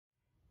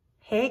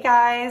Hey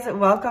guys,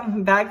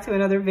 welcome back to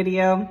another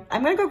video.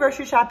 I'm gonna go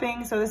grocery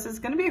shopping, so this is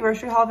gonna be a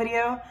grocery haul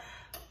video,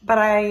 but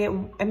I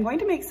am going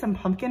to make some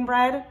pumpkin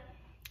bread.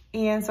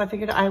 And so I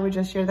figured I would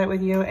just share that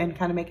with you and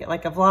kind of make it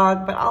like a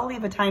vlog, but I'll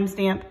leave a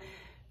timestamp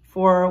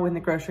for when the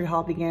grocery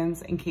haul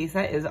begins in case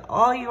that is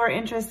all you are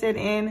interested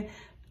in.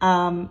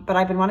 But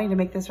I've been wanting to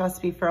make this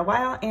recipe for a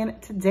while, and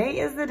today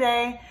is the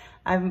day.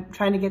 I'm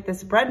trying to get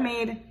this bread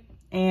made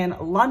and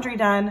laundry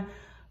done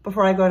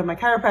before I go to my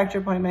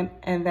chiropractor appointment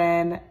and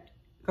then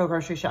go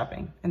grocery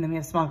shopping. And then we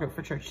have small group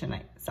for church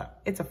tonight. So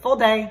it's a full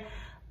day.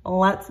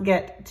 Let's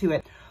get to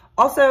it.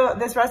 Also,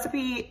 this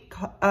recipe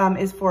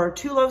is for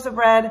 2 loaves of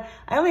bread.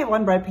 I only have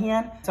 1 bread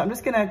pan, so I'm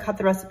just gonna cut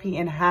the recipe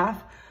in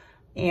half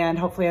and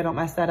hopefully I don't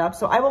mess that up.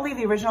 So I will leave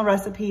the original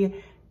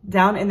recipe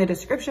down in the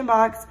description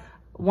box.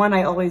 1,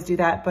 I always do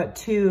that, but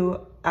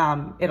 2,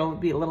 it'll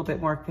be a little bit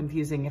more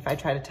confusing if I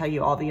try to tell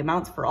you all the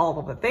amounts for all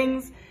of the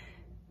things,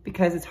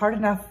 because it's hard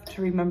enough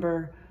to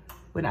remember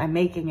when I'm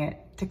making it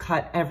to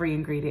cut every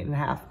ingredient in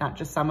half, not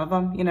just some of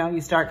them. You know,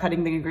 you start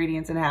cutting the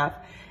ingredients in half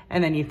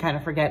and then you kind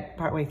of forget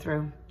partway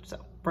through. So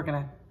we're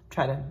gonna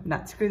try to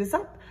not screw this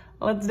up.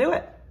 Let's do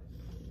it.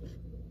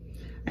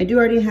 I do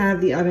already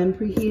have the oven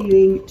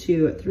preheating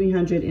to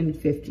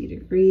 350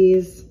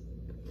 degrees.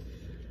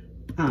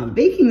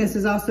 Baking this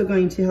is also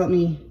going to help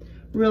me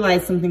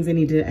realize some things I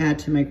need to add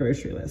to my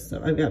grocery list.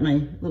 So I've got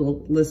my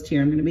little list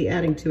here. I'm gonna be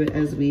adding to it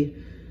as we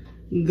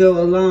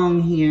go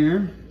along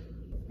here.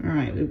 All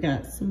right, we've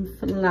got some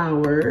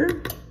flour.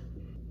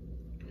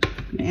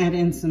 I'm gonna add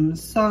in some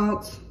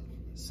salt,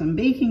 some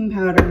baking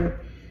powder,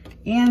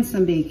 and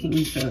some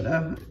baking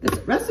soda. This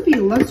recipe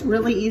looks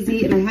really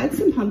easy, and I had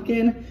some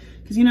pumpkin,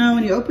 because you know,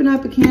 when you open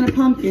up a can of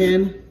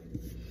pumpkin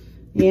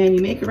and you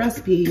make a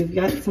recipe, you've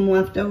got some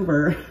left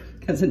over,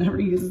 because it never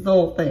uses the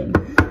whole thing.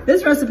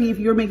 This recipe, if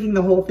you're making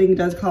the whole thing,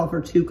 does call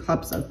for 2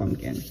 cups of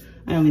pumpkin.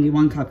 I only need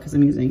 1 cup because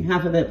I'm using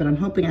half of it, but I'm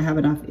hoping I have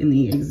enough in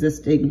the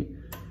existing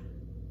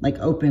like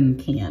open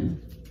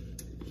can.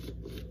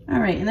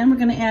 All right, and then we're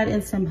gonna add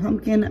in some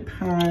pumpkin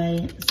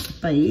pie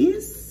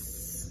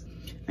spice.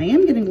 I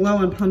am getting low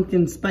on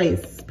pumpkin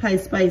pie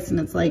spice, and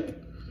it's like,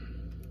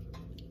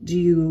 do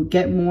you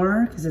get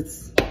more? Because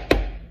it's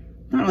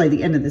not really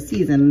the end of the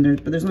season,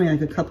 but there's only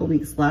like a couple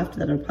weeks left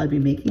that I'll probably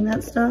be making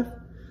that stuff.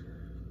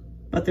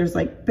 But there's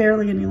like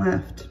barely any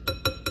left.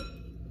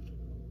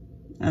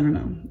 I don't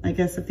know. I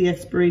guess if the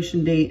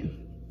expiration date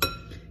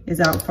is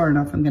out far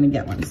enough, I'm gonna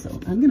get one. So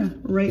I'm gonna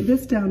write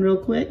this down real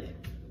quick.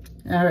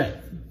 All right,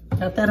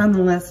 got that on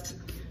the list.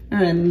 All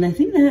right, and I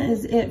think that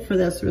is it for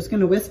this. We're just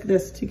gonna whisk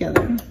this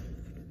together.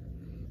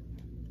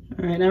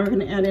 All right, now we're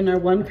gonna add in our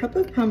 1 cup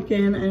of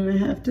pumpkin, and I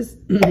have to,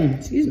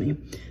 excuse me,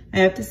 I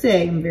have to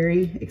say I'm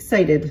very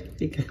excited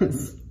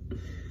because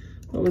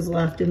what was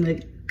left in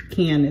the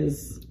can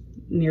is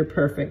near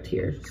perfect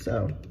here,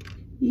 so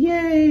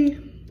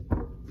yay.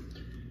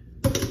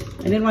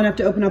 I didn't want to have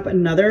to open up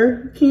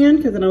another can,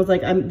 because then I was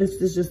like, this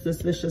is just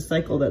this vicious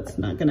cycle that's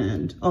not going to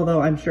end.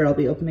 Although I'm sure I'll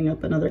be opening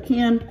up another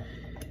can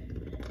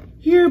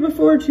here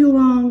before too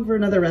long for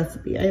another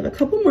recipe. I have a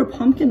couple more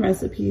pumpkin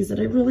recipes that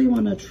I really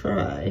want to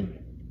try.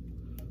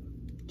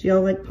 Do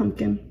y'all like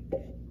pumpkin?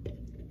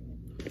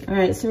 All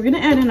right, so we're going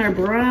to add in our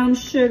brown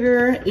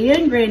sugar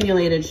and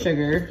granulated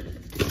sugar.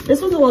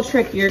 This one's a little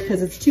trickier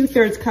because it's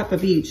 2/3 cup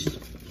of each.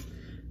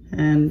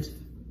 And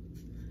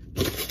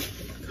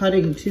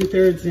cutting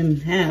 2/3 in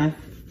half,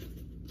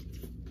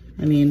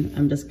 I mean,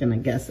 I'm just gonna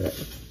guess it.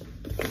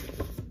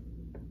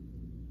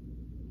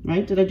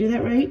 Right, did I do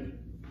that right?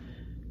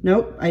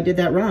 Nope, I did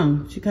that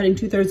wrong. Cutting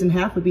 2/3 in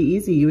half would be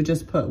easy. You would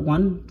just put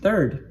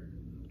 1/3,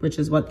 which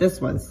is what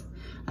this was.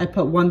 I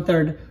put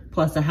 1/3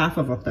 plus a half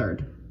of a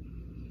third.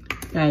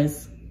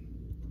 Guys,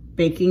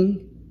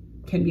 baking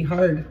can be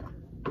hard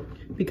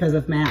because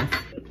of math.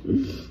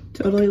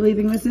 Totally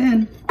leaving this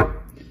in.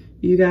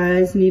 You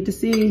guys need to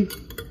see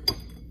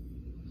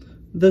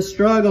the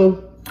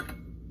struggle.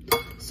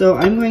 So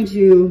I'm going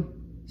to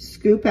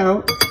scoop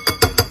out,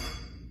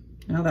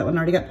 now that one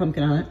already got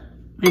pumpkin on it.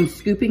 I'm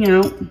scooping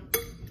out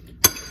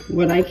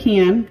what I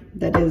can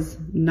that is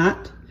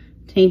not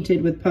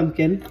tainted with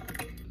pumpkin,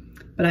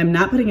 but I'm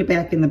not putting it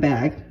back in the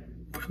bag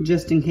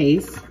just in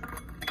case.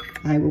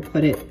 I'll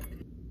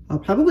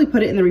probably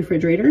put it in the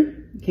refrigerator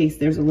in case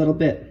there's a little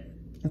bit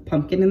of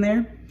pumpkin in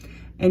there,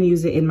 and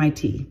use it in my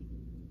tea.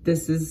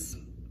 This is,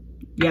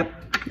 yep,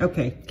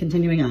 okay,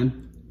 continuing on.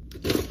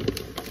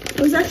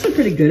 I was actually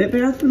pretty good at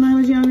math when I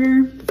was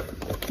younger.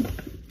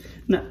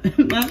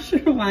 I'm not sure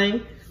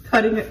why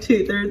cutting it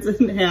 2/3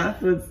 in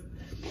half was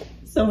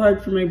so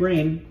hard for my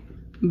brain,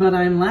 but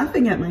I'm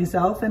laughing at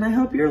myself, and I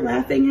hope you're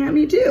laughing at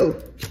me too.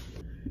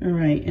 All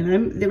right,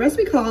 and the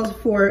recipe calls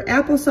for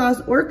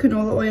applesauce or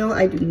canola oil.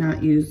 I do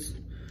not use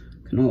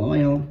canola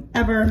oil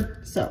ever,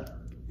 so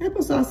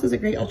applesauce is a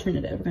great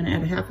alternative. We're gonna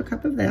add 1/2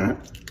 cup of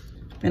that.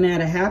 I'm gonna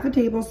add 1/2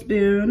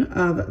 tablespoon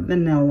of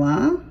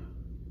vanilla.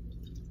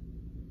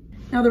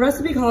 Now the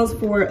recipe calls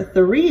for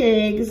 3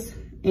 eggs,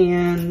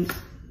 and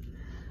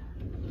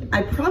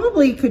I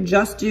probably could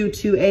just do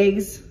 2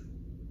 eggs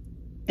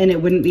and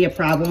it wouldn't be a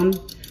problem.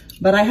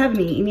 But I haven't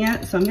eaten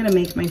yet, so I'm gonna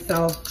make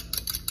myself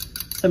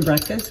some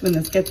breakfast when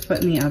this gets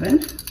put in the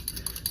oven.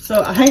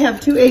 So I have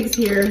 2 eggs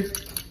here,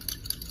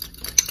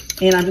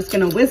 and I'm just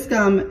gonna whisk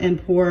them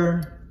and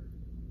pour,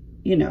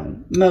 you know,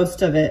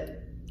 most of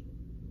it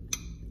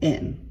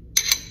in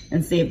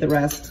and save the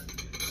rest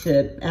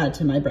to add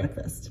to my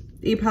breakfast.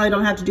 You probably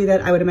don't have to do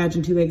that. I would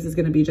imagine 2 eggs is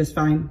gonna be just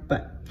fine,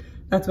 but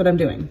that's what I'm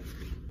doing.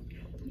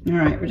 All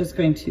right, we're just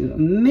going to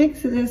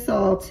mix this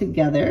all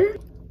together.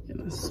 I'm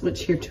gonna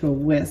switch here to a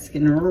whisk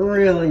and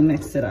really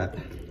mix it up.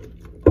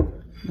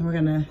 And we're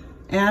gonna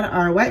add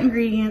our wet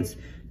ingredients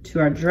to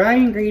our dry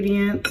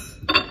ingredients.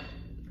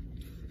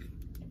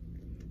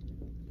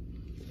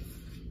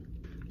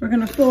 We're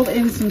gonna fold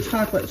in some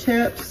chocolate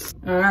chips.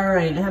 All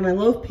right, I have my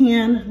loaf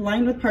pan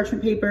lined with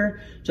parchment paper.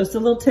 Just a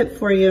little tip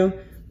for you.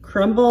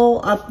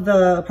 Crumble up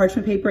the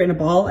parchment paper in a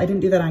ball. I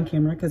didn't do that on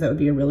camera because that would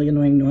be a really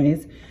annoying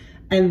noise.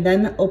 And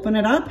then open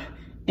it up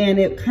and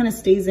it kind of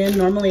stays in.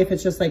 Normally if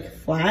it's just like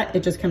flat,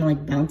 it just kind of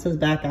like bounces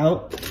back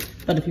out.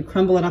 But if you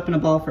crumble it up in a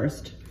ball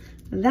first,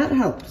 that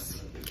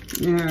helps.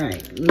 All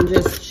right, I'm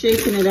just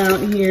shaking it out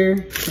here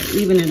to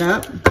even it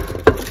up.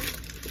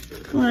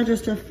 Well,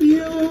 just a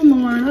few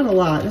more, not a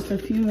lot, just a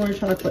few more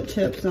chocolate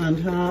chips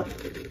on top.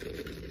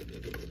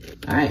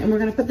 All right, and we're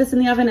gonna put this in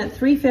the oven at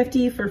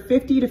 350 for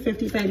 50 to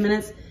 55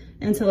 minutes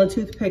until a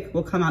toothpick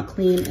will come out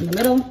clean in the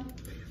middle.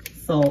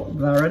 So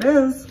there it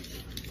is.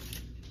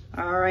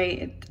 All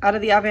right, out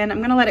of the oven.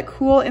 I'm gonna let it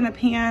cool in the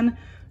pan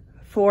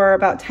for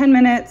about 10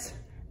 minutes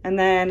and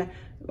then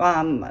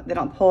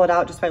I'll pull it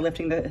out just by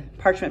lifting the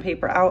parchment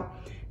paper out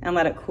and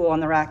let it cool on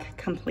the rack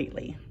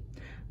completely.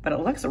 But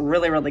it looks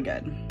really, really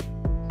good.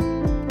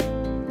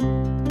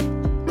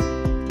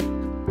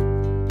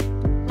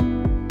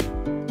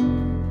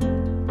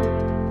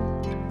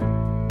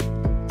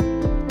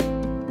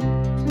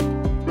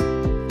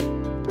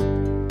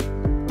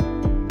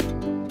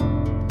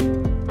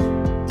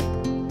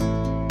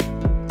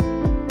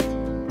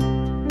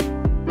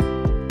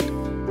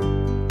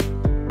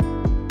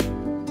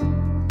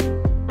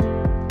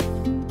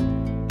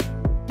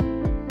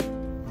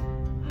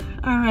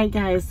 All right,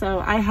 guys, so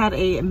I had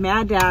a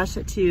mad dash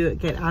to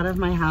get out of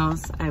my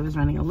house. I was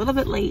running a little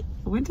bit late.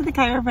 I went to the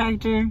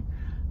chiropractor.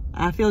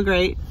 I feel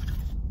great.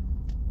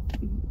 I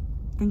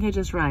think I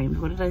just rhymed.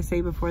 What did I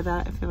say before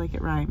that? I feel like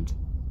it rhymed.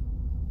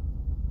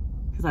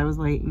 Because I was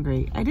late and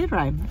great. I did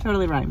rhyme. I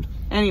totally rhymed.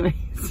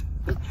 Anyways,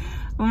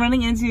 I'm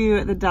running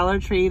into the Dollar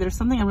Tree. There's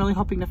something I'm really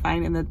hoping to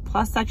find in the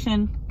plus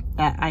section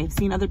that I've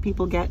seen other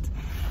people get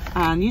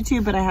on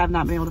YouTube, but I have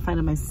not been able to find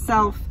it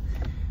myself,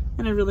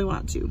 and I really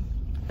want to.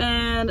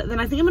 And then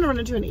I think I'm gonna run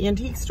into an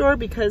antique store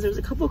because there's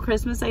a couple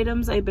Christmas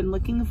items I've been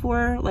looking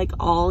for like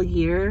all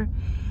year,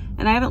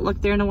 and I haven't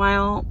looked there in a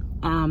while,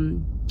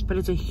 but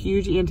it's a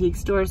huge antique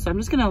store, so I'm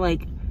just gonna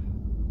like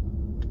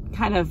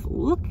kind of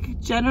look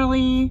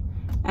generally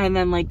and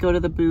then like go to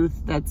the booth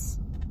that's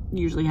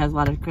usually has a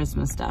lot of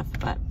Christmas stuff.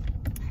 But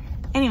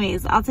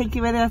anyways, I'll take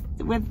you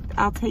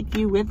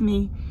with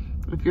me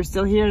if you're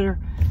still here.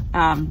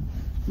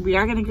 We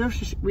are gonna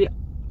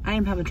I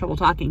am having trouble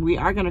talking. We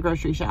are gonna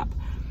grocery shop.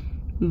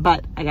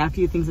 But I got a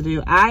few things to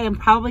do. I am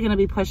probably going to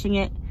be pushing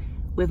it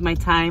with my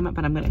time,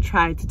 but I'm going to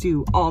try to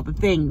do all the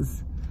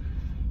things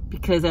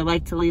because I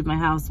like to leave my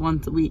house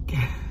once a week.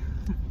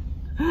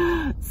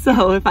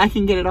 So if I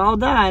can get it all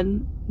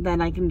done, then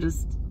I can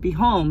just be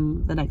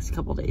home the next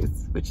couple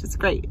days, which is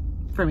great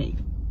for me.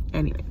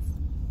 Anyways,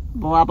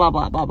 blah, blah,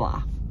 blah, blah,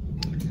 blah.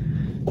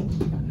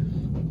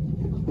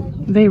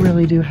 They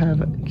really do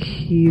have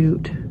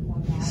cute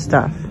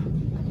stuff.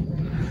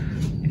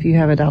 If you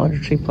have a Dollar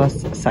Tree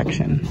Plus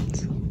section,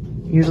 it's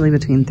usually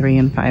between $3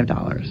 and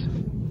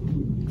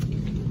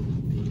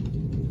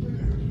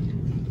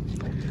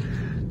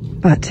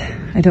 $5. But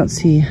I don't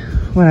see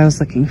what I was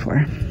looking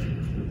for.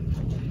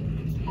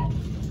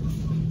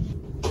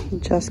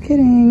 Just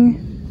kidding.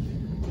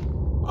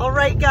 All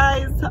right,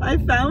 guys, I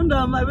found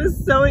them. I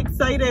was so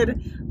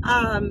excited.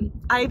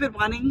 I've been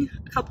wanting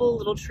a couple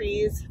little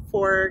trees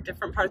for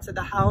different parts of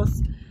the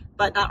house,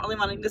 but not really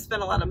wanting to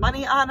spend a lot of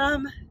money on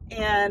them.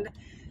 And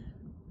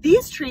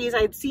these trees,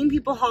 I'd seen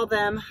people haul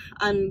them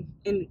on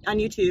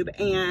YouTube,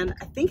 and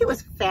I think it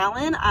was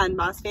Fallon on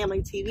Moss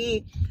Family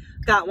TV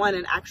got one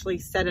and actually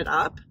set it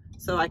up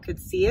so I could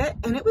see it,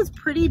 and it was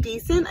pretty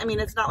decent. I mean,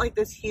 it's not like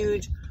this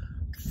huge,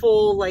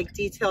 full, like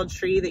detailed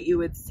tree that you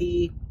would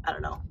see, I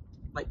don't know,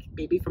 like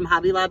maybe from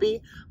Hobby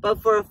Lobby,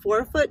 but for a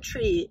 4-foot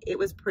tree, it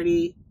was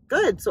pretty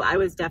good. So I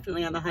was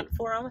definitely on the hunt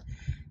for them,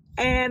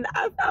 and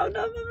I found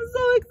them. I was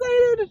so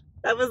excited.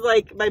 That was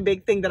like my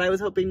big thing that I was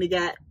hoping to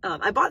get.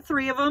 I bought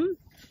 3 of them.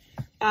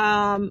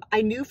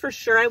 I knew for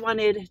sure I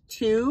wanted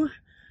 2,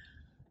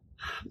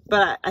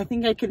 but I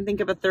think I can think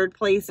of a 3rd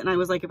place, and I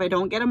was like, if I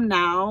don't get them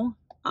now,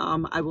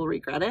 I will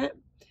regret it.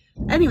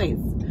 Anyways,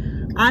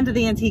 on to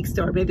the antique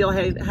store. Maybe I'll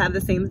have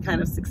the same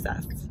kind of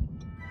success.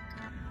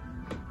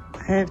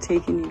 I have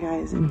taken you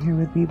guys in here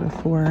with me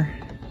before.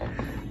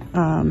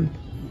 I'm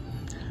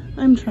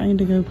trying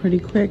to go pretty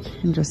quick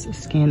and just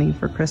scanning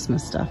for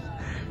Christmas stuff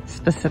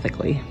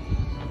specifically.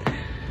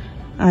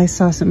 I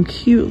saw some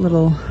cute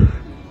little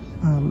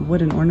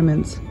wooden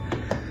ornaments,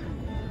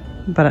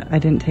 but I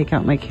didn't take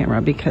out my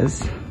camera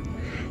because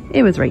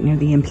it was right near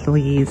the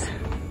employees.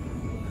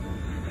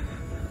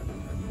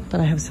 But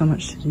I have so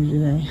much to do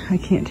today. I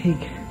can't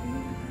take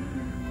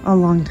a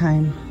long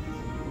time.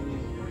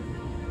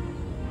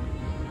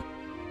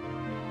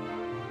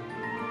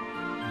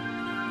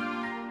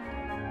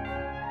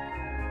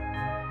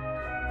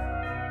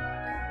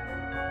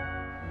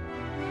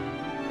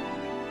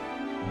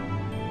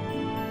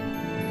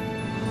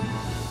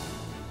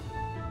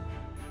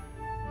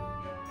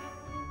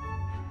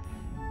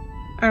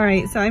 All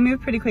right, so I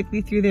moved pretty quickly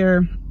through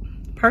there,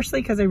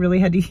 partially because I really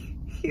had to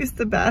use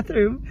the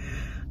bathroom.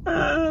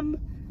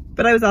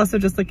 But I was also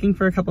just looking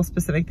for a couple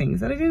specific things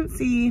that I didn't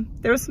see.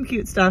 There was some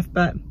cute stuff,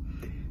 but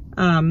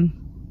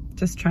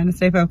just trying to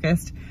stay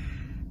focused.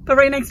 But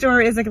right next door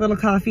is like a little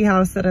coffee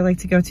house that I like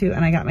to go to,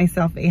 and I got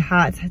myself a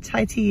hot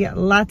chai tea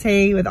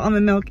latte with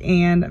almond milk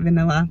and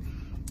vanilla.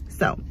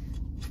 So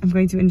I'm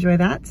going to enjoy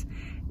that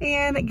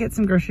and get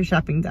some grocery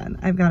shopping done.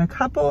 I've got a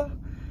couple.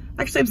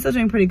 Actually, I'm still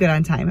doing pretty good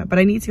on time, but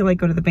I need to like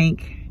go to the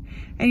bank.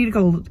 I need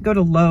to go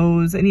to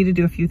Lowe's. I need to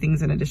do a few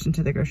things in addition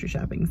to the grocery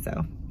shopping. So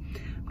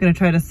I'm gonna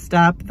try to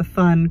stop the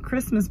fun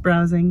Christmas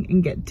browsing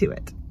and get to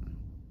it.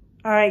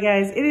 All right,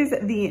 guys, it is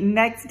the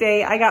next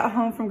day. I got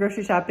home from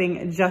grocery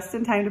shopping just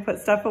in time to put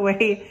stuff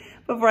away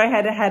before I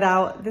had to head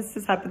out. This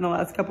has happened the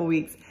last couple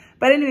weeks.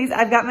 But anyways,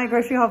 I've got my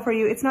grocery haul for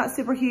you. It's not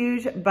super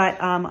huge, but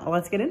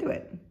let's get into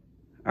it.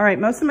 All right,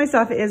 most of my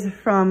stuff is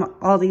from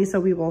Aldi, so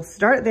we will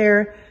start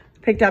there.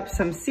 Picked up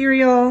some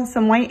cereal,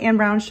 some white and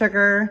brown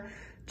sugar,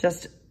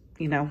 just,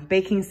 you know,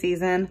 baking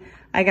season.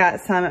 I got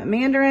some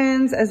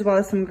mandarins as well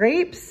as some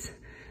grapes,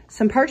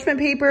 some parchment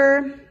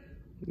paper,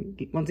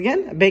 once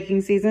again,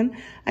 baking season.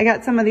 I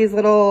got some of these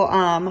little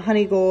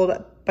honey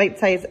gold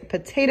bite-sized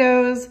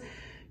potatoes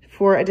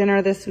for a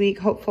dinner this week,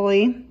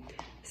 hopefully.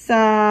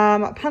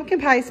 Some pumpkin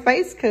pie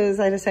spice, because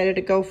I decided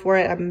to go for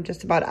it. I'm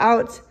just about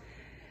out.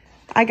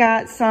 I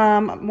got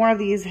some more of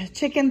these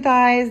chicken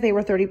thighs. They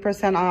were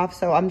 30% off,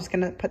 so I'm just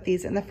gonna put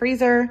these in the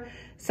freezer.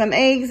 Some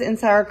eggs and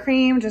sour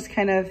cream, just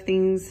kind of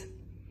things,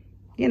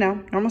 you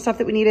know, normal stuff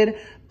that we needed.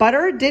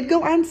 Butter did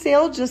go on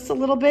sale just a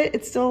little bit.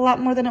 It's still a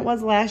lot more than it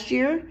was last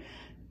year.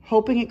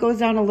 Hoping it goes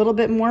down a little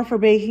bit more for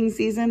baking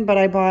season, but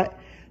I bought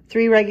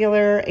 3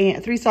 regular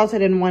and 3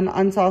 salted and 1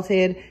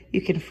 unsalted.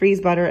 You can freeze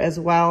butter as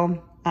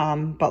well,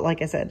 but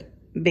like I said,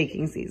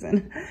 baking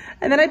season.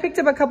 And then I picked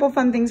up a couple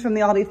fun things from the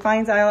Aldi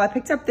Finds aisle. I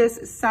picked up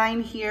this sign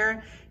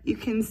here. You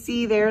can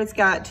see there it's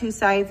got 2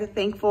 sides,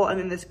 thankful, and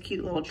then this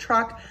cute little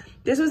truck.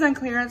 This was on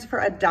clearance for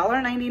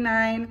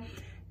 $1.99.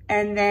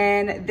 And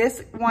then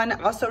this one,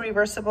 also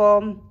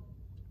reversible.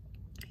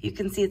 You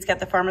can see it's got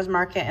the farmer's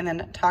market and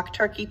then talk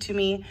turkey to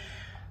me.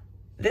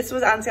 This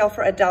was on sale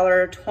for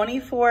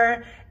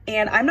 $1.24.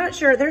 And I'm not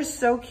sure, they're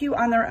so cute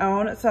on their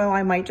own, so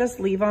I might just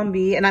leave them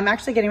be. And I'm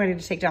actually getting ready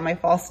to take down my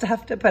fall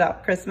stuff to put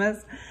out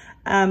Christmas.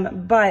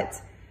 But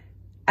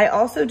I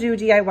also do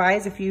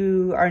DIYs. If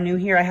you are new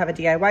here, I have a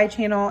DIY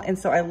channel. And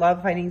so I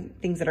love finding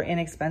things that are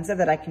inexpensive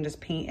that I can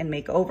just paint and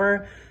make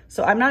over.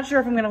 So I'm not sure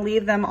if I'm gonna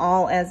leave them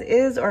all as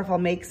is or if I'll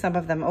make some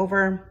of them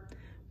over.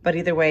 But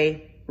either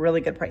way,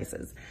 really good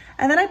prices.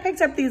 And then I picked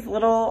up these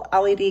little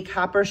LED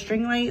copper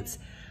string lights.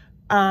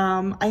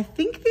 I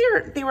think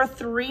they were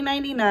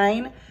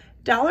 $3.99.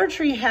 Dollar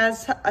Tree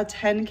has a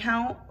 10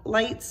 count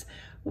lights,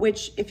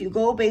 which if you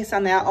go based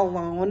on that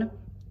alone,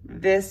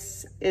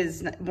 this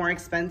is more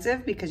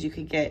expensive because you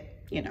could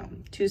get, you know,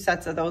 2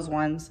 sets of those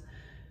ones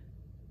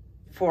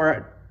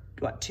for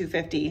what,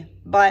 $2.50.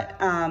 But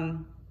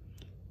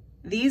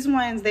these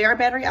ones, they are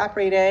battery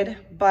operated,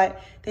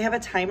 but they have a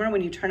timer.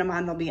 When you turn them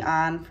on, they'll be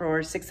on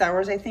for 6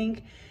 hours, I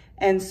think.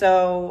 And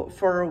so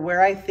for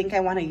where I think I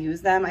want to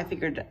use them, I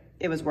figured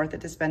it was worth it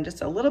to spend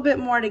just a little bit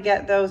more to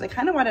get those. I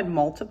kind of wanted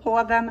multiple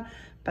of them,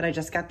 but I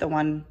just got the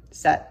 1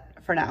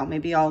 set for now.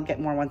 Maybe I'll get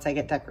more once I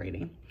get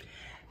decorating.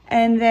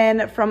 And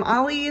then from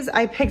Ollie's,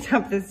 I picked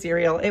up this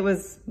cereal. It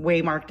was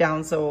way marked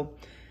down, so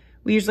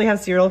we usually have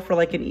cereal for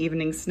like an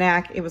evening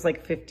snack. It was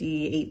like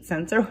 58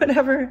 cents or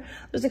whatever.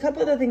 There's a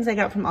couple other things I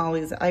got from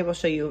Ollie's. I will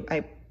show you.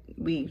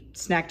 We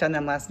snacked on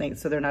them last night,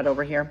 so they're not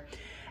over here.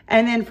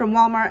 And then from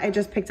Walmart, I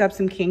just picked up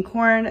some canned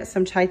corn,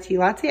 some chai tea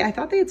latte. I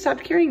thought they had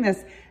stopped carrying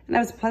this, and I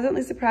was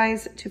pleasantly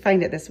surprised to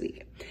find it this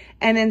week.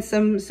 And then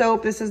some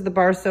soap. This is the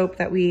bar soap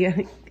that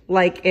we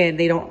like, and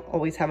they don't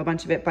always have a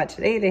bunch of it, but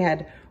today they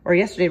had, or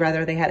yesterday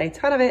rather, they had a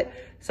ton of it.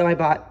 So I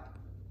bought,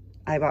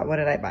 what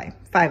did I buy?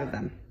 5 of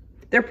them.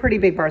 They're pretty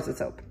big bars of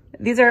soap.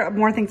 These are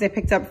more things I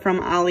picked up from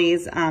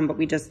Ollie's,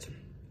 but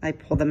I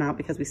pulled them out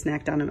because we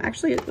snacked on them.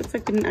 Actually, it looks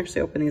like we didn't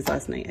actually open these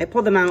last night. I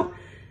pulled them out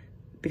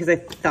because I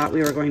thought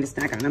we were going to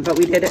snack on them, but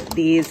we did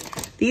these.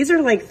 These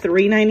are like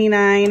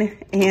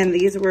 $3.99, and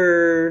these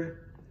were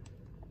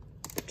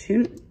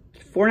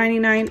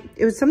 $4.99.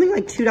 It was something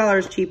like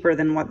 $2 cheaper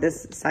than what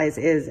this size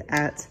is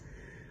at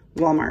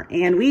Walmart.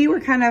 And we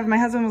were my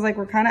husband was like,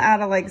 we're kind of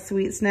out of like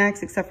sweet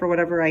snacks, except for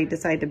whatever I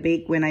decide to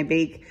bake when I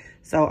bake.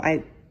 So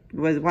I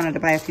wanted to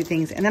buy a few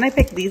things. And then I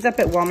picked these up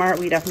at Walmart.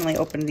 We definitely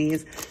opened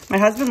these. My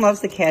husband loves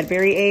the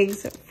Cadbury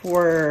eggs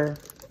for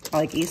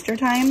like Easter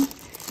time.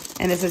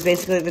 And this is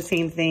basically the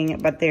same thing,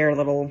 but they're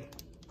little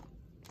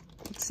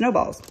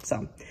snowballs.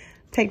 So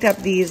picked up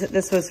these.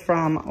 This was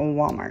from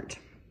Walmart.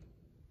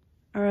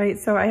 All right,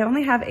 so I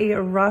only have a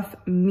rough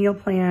meal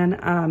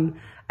plan.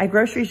 I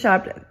grocery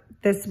shopped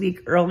this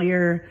week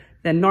earlier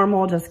than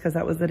normal just because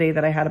that was the day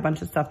that I had a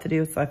bunch of stuff to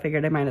do. So I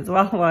figured I might as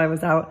well while I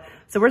was out.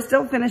 So we're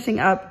still finishing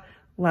up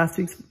last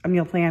week's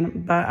meal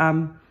plan. But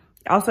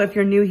also, if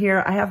you're new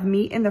here, I have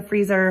meat in the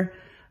freezer.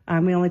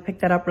 We only pick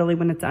that up really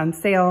when it's on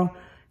sale.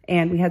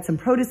 And we had some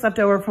produce left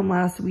over from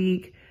last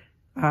week.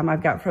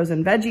 I've got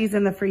frozen veggies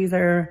in the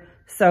freezer.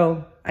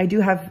 So I do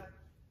have,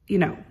 you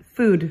know,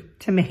 food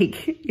to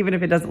make, even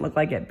if it doesn't look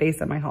like it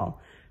based on my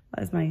haul,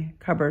 as my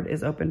cupboard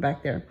is open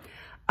back there.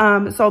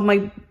 So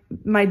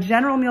my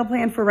general meal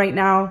plan for right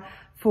now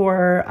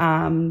for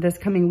this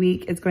coming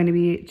week is going to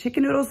be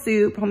chicken noodle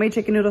soup, homemade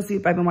chicken noodle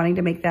soup. I've been wanting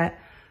to make that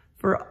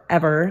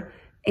forever,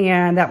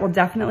 and that will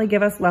definitely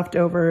give us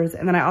leftovers.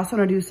 And then I also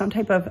want to do some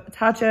type of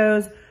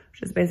tachos,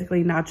 which is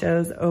basically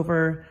nachos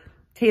over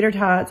tater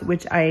tots,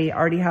 which I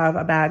already have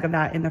a bag of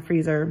that in the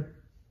freezer.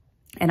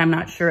 And I'm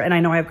not sure, and I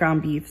know I have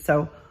ground beef,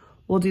 so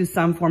we'll do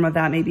some form of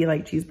that, maybe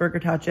like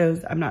cheeseburger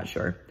tachos, I'm not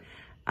sure.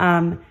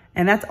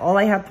 And that's all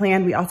I have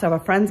planned. We also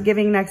have a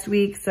Friendsgiving next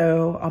week,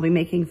 so I'll be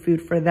making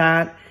food for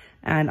that.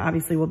 And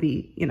obviously we'll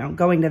be, you know,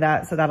 going to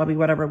that, so that'll be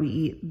whatever we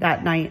eat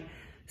that night.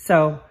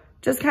 So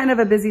just kind of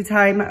a busy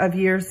time of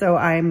year, so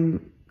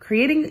I'm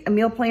creating a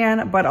meal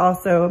plan, but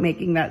also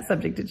making that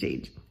subject to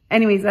change.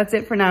 Anyways, that's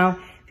it for now.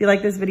 If you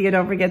like this video,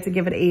 don't forget to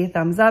give it a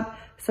thumbs up.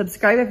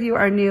 Subscribe if you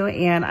are new,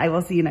 and I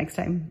will see you next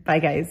time. Bye,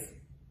 guys.